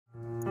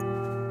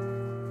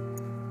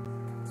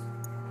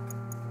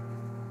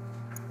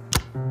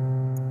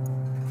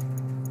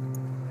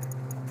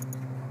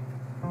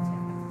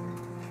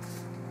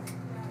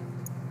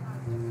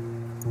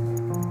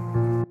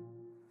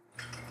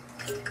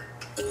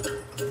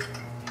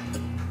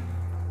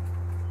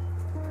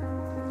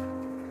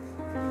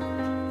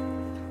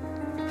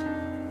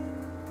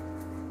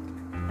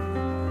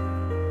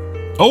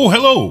Oh,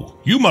 hello!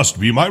 You must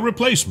be my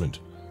replacement.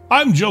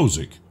 I'm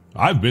Josic.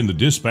 I've been the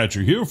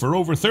dispatcher here for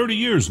over 30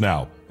 years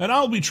now, and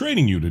I'll be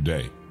training you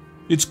today.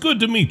 It's good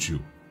to meet you.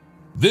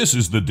 This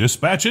is the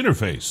dispatch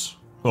interface.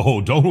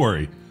 Oh, don't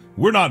worry.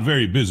 We're not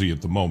very busy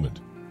at the moment.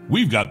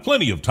 We've got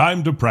plenty of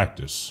time to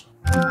practice.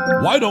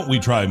 Why don't we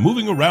try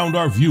moving around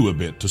our view a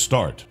bit to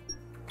start?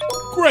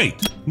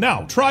 Great!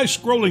 Now try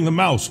scrolling the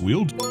mouse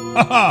wheel.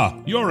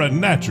 Haha! You're a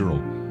natural.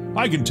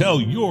 I can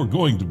tell you're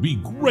going to be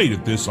great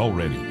at this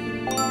already.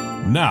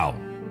 Now,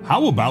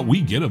 how about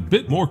we get a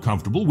bit more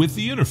comfortable with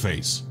the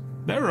interface?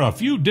 There are a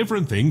few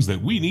different things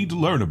that we need to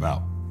learn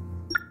about.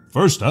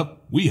 First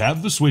up, we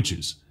have the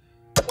switches.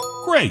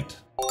 Great!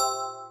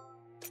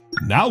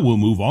 Now we'll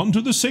move on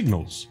to the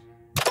signals.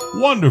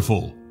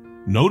 Wonderful!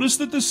 Notice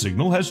that the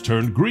signal has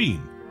turned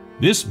green.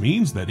 This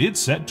means that it's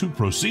set to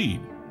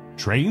proceed.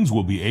 Trains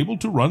will be able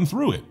to run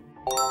through it.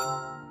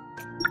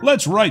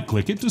 Let's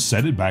right-click it to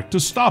set it back to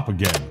stop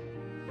again.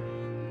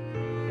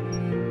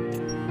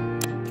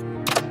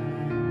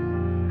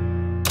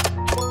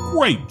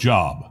 Great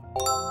job!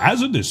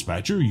 As a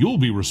dispatcher, you'll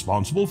be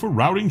responsible for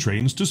routing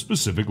trains to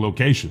specific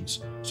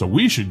locations, so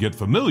we should get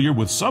familiar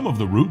with some of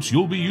the routes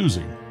you'll be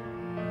using.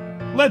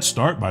 Let's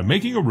start by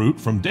making a route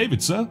from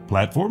Davidsa,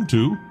 Platform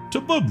 2, to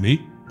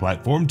Bubny,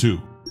 Platform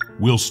 2.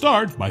 We'll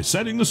start by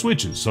setting the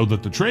switches so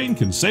that the train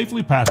can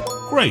safely pass.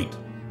 Great!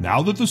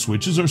 Now that the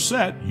switches are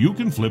set, you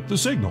can flip the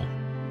signal.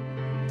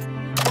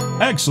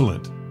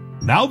 Excellent!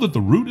 Now that the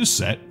route is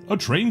set, a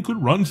train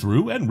could run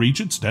through and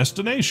reach its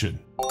destination.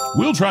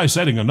 We'll try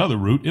setting another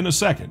route in a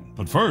second,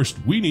 but first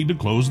we need to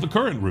close the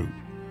current route.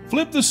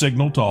 Flip the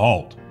signal to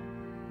halt.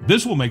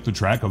 This will make the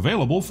track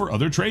available for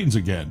other trains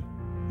again.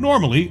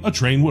 Normally, a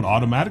train would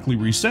automatically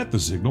reset the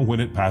signal when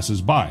it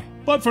passes by,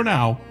 but for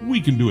now, we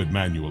can do it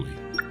manually.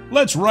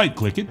 Let's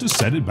right-click it to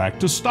set it back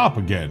to stop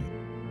again.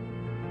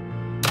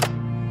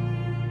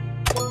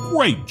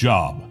 Great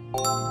job!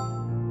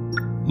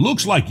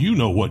 Looks like you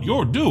know what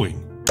you're doing.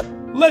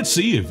 Let's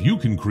see if you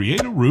can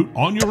create a route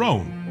on your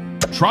own.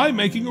 Try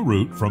making a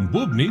route from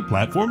Bubny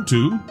Platform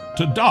 2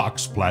 to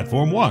Docks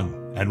Platform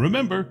 1. And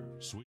remember,